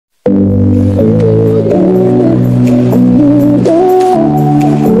If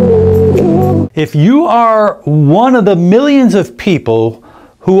you are one of the millions of people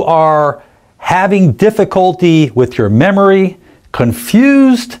who are having difficulty with your memory,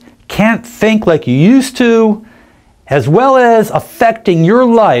 confused, can't think like you used to, as well as affecting your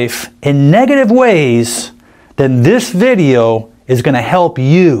life in negative ways, then this video is going to help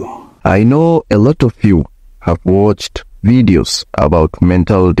you. I know a lot of you have watched videos about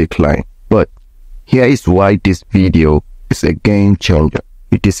mental decline, but here is why this video is a game changer.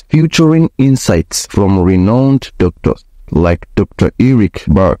 It is featuring insights from renowned doctors like Dr.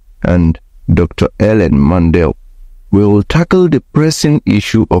 Berg and Dr. Mandell. We will tackle the pressing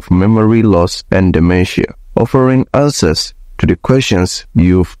issue of memory loss and dementia, offering answers to the questions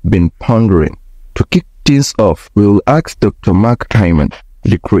you've been pondering. To kick things off, we will ask Dr. Mark Hyman,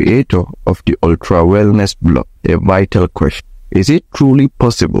 the creator of the Ultra Wellness blog, a vital question. Is it truly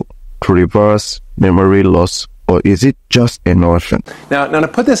possible to reverse memory loss, or is it just a notion? Now to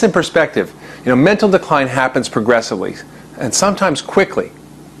put this in perspective, mental decline happens progressively, and sometimes quickly,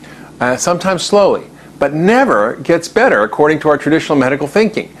 sometimes slowly, but never gets better according to our traditional medical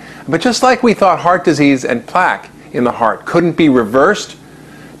thinking. But just like we thought heart disease and plaque in the heart couldn't be reversed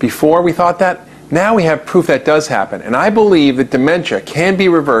before we thought that, now we have proof that does happen. And I believe that dementia can be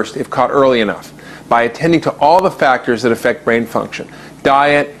reversed if caught early enough by attending to all the factors that affect brain function: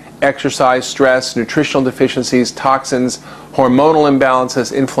 diet, exercise, stress, nutritional deficiencies, toxins, hormonal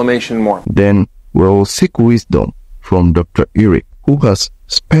imbalances, inflammation, and more. Then we'll seek wisdom from Dr. Eric, who has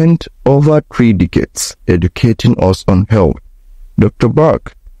spent over 3 decades educating us on health. Dr.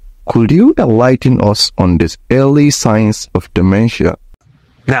 Berg, could you enlighten us on these early signs of dementia?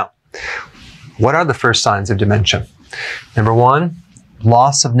 Now, what are the first signs of dementia? Number 1,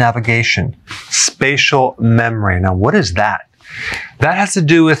 loss of navigation, spatial memory. Now, what is that? That has to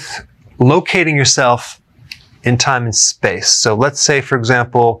do with locating yourself in time and space. So let's say, for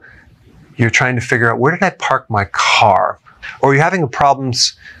example, you're trying to figure out, where did I park my car? Or you're having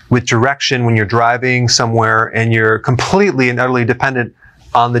problems with direction when you're driving somewhere and you're completely and utterly dependent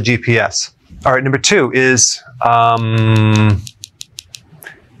on the GPS. All right, number 2 is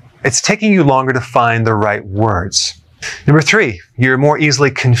it's taking you longer to find the right words. Number 3, you're more easily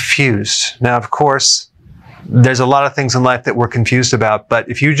confused. Now, of course, there's a lot of things in life that we're confused about, but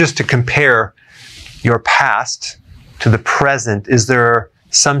if you just to compare your past to the present, is there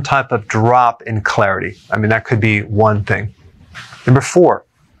some type of drop in clarity? I mean, that could be one thing. Number 4,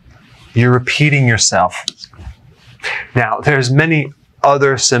 you're repeating yourself. Now, there's many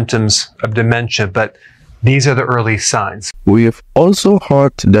other symptoms of dementia, but these are the early signs. We have also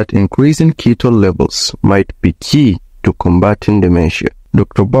heard that increasing ketone levels might be key to combating dementia.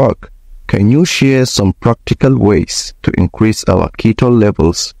 Dr. Berg, can you share some practical ways to increase our ketone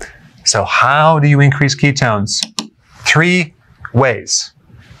levels? So how do you increase ketones? 3 ways.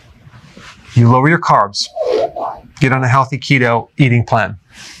 You lower your carbs. Get on a healthy keto eating plan.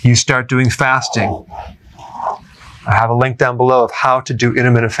 You start doing fasting. I have a link down below of how to do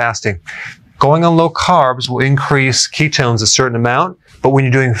intermittent fasting. Going on low carbs will increase ketones a certain amount, but when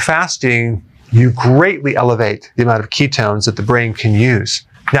you're doing fasting, you greatly elevate the amount of ketones that the brain can use.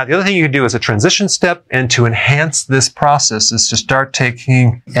 Now, the other thing you can do as a transition step and to enhance this process is to start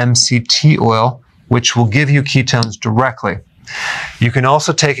taking MCT oil, which will give you ketones directly. You can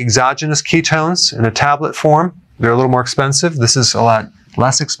also take exogenous ketones in a tablet form. They're a little more expensive. This is a lot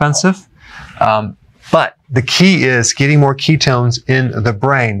less expensive. But the key is getting more ketones in the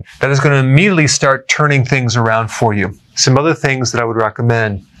brain. That is going to immediately start turning things around for you. Some other things that I would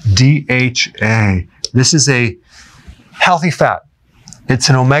recommend. DHA. This is a healthy fat. It's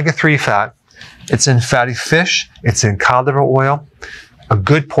an omega-3 fat. It's in fatty fish. It's in cod liver oil. A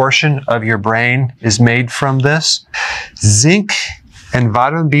good portion of your brain is made from this. Zinc and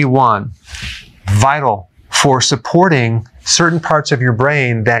vitamin B1, vital for supporting certain parts of your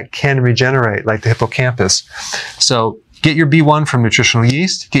brain that can regenerate, like the hippocampus. So get your B1 from nutritional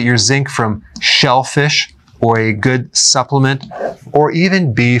yeast, get your zinc from shellfish or a good supplement, or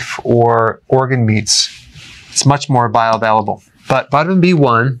even beef or organ meats. It's much more bioavailable. But vitamin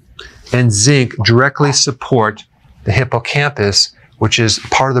B1 and zinc directly support the hippocampus, which is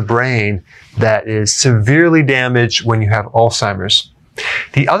part of the brain that is severely damaged when you have Alzheimer's.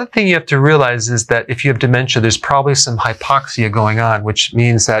 The other thing you have to realize is that if you have dementia, there's probably some hypoxia going on, which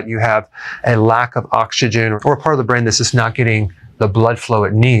means that you have a lack of oxygen or a part of the brain that's just not getting the blood flow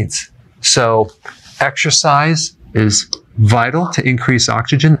it needs. So exercise is vital to increase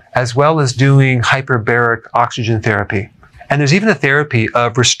oxygen, as well as doing hyperbaric oxygen therapy. And there's even a therapy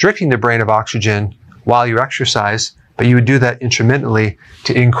of restricting the brain of oxygen while you exercise, but you would do that intermittently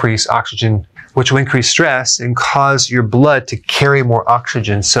to increase oxygen, which will increase stress and cause your blood to carry more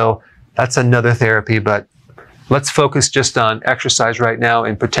oxygen. So that's another therapy, but let's focus just on exercise right now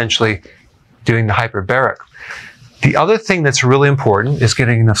and potentially doing the hyperbaric. The other thing that's really important is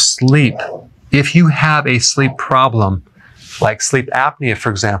getting enough sleep. If you have a sleep problem, like sleep apnea, for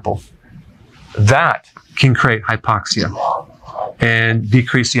example, that can create hypoxia and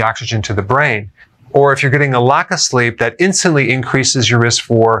decrease the oxygen to the brain. Or if you're getting a lack of sleep, that instantly increases your risk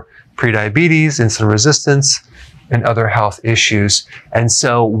for prediabetes, insulin resistance, and other health issues. And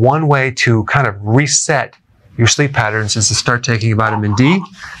so one way to kind of reset your sleep patterns is to start taking vitamin D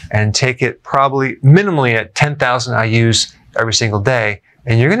and take it probably minimally at 10,000 IUs every single day.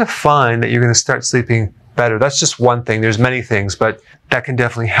 And you're going to find that you're going to start sleeping better. That's just one thing. There's many things, but that can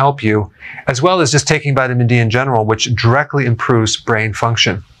definitely help you, as well as just taking vitamin D in general, which directly improves brain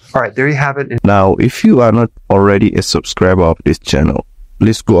function. All right, there you have it. Now, if you are not already a subscriber of this channel,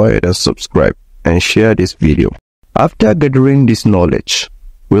 please go ahead and subscribe and share this video. After gathering this knowledge,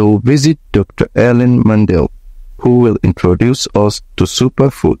 we'll visit Dr. Ellen Mandell, who will introduce us to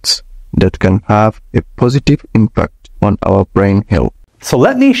superfoods that can have a positive impact on our brain health. So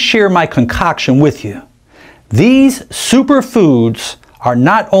let me share my concoction with you. These superfoods are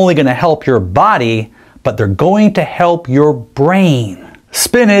not only going to help your body, but they're going to help your brain.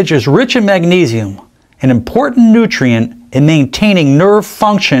 Spinach is rich in magnesium, an important nutrient in maintaining nerve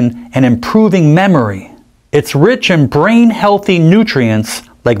function and improving memory. It's rich in brain-healthy nutrients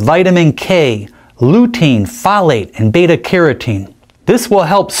like vitamin K, lutein, folate, and beta-carotene. This will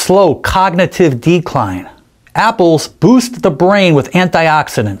help slow cognitive decline. Apples boost the brain with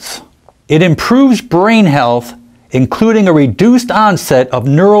antioxidants. It improves brain health, including a reduced onset of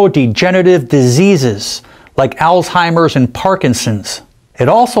neurodegenerative diseases like Alzheimer's and Parkinson's. It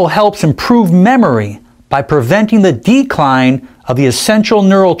also helps improve memory by preventing the decline of the essential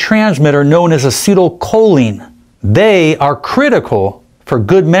neurotransmitter known as acetylcholine. They are critical for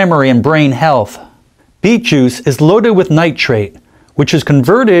good memory and brain health. Beet juice is loaded with nitrate, which is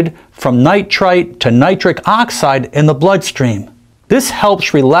converted from nitrite to nitric oxide in the bloodstream. This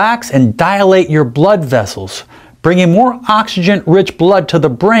helps relax and dilate your blood vessels, bringing more oxygen-rich blood to the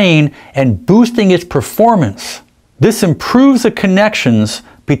brain and boosting its performance. This improves the connections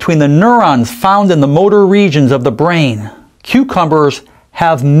between the neurons found in the motor regions of the brain. Cucumbers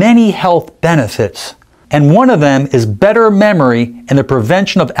have many health benefits, and one of them is better memory and the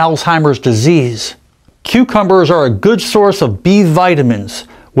prevention of Alzheimer's disease. Cucumbers are a good source of B vitamins,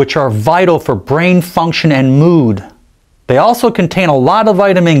 which are vital for brain function and mood. They also contain a lot of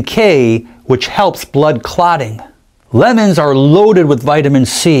vitamin K, which helps blood clotting. Lemons are loaded with vitamin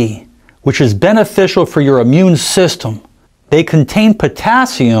C, which is beneficial for your immune system. They contain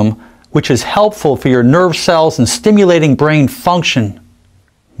potassium, which is helpful for your nerve cells and stimulating brain function.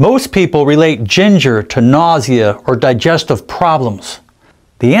 Most people relate ginger to nausea or digestive problems.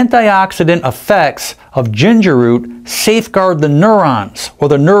 The antioxidant effects of ginger root safeguard the neurons or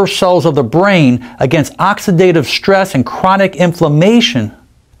the nerve cells of the brain against oxidative stress and chronic inflammation.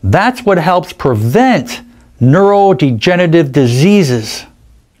 That's what helps prevent neurodegenerative diseases.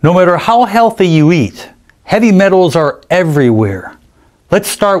 No matter how healthy you eat, heavy metals are everywhere. Let's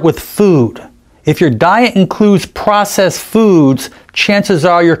start with food. If your diet includes processed foods, chances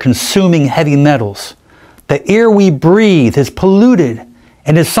are you're consuming heavy metals. The air we breathe is polluted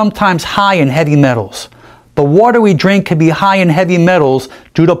and is sometimes high in heavy metals. The water we drink can be high in heavy metals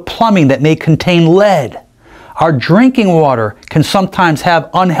due to plumbing that may contain lead. Our drinking water can sometimes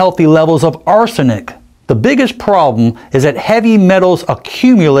have unhealthy levels of arsenic. The biggest problem is that heavy metals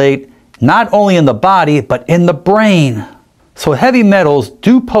accumulate not only in the body but in the brain. So heavy metals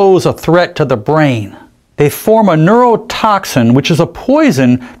do pose a threat to the brain. They form a neurotoxin, which is a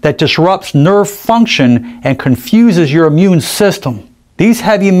poison that disrupts nerve function and confuses your immune system. These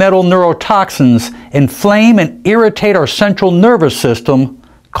heavy metal neurotoxins inflame and irritate our central nervous system,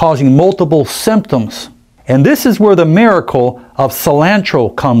 causing multiple symptoms. And this is where the miracle of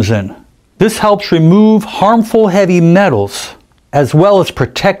cilantro comes in. This helps remove harmful heavy metals, as well as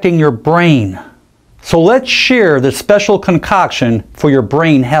protecting your brain. So let's share this special concoction for your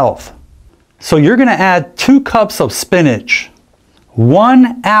brain health. So you're going to add 2 cups of spinach,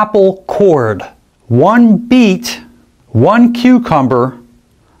 1 apple cord, 1 beet, 1 cucumber,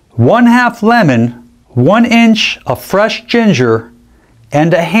 1/2 lemon, 1 inch of fresh ginger,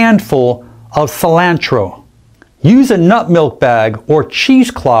 and a handful of cilantro. Use a nut milk bag or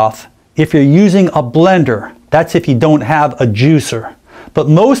cheesecloth if you're using a blender. That's if you don't have a juicer. But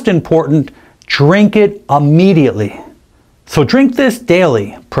most important, drink it immediately. So drink this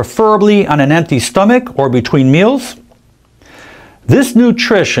daily, preferably on an empty stomach or between meals. This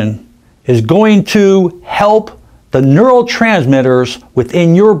nutrition is going to help the neurotransmitters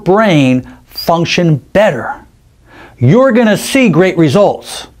within your brain function better. You're going to see great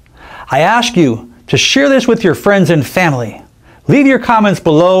results. I ask you to share this with your friends and family. Leave your comments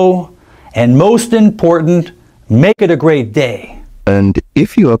below, and most important, make it a great day. And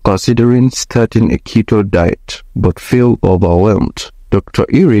if you are considering starting a keto diet but feel overwhelmed, Dr.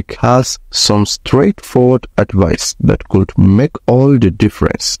 Eric has some straightforward advice that could make all the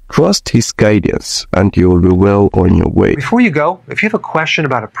difference. Trust his guidance and you will be well on your way. Before you go, if you have a question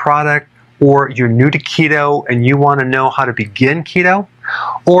about a product, or you're new to keto and you want to know how to begin keto,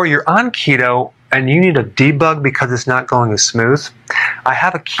 or you're on keto and you need a debug because it's not going as smooth, I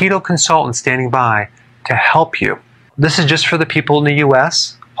have a keto consultant standing by to help you. This is just for the people in the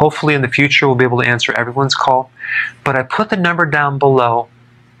US. Hopefully in the future we'll be able to answer everyone's call. But I put the number down below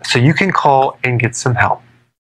so you can call and get some help.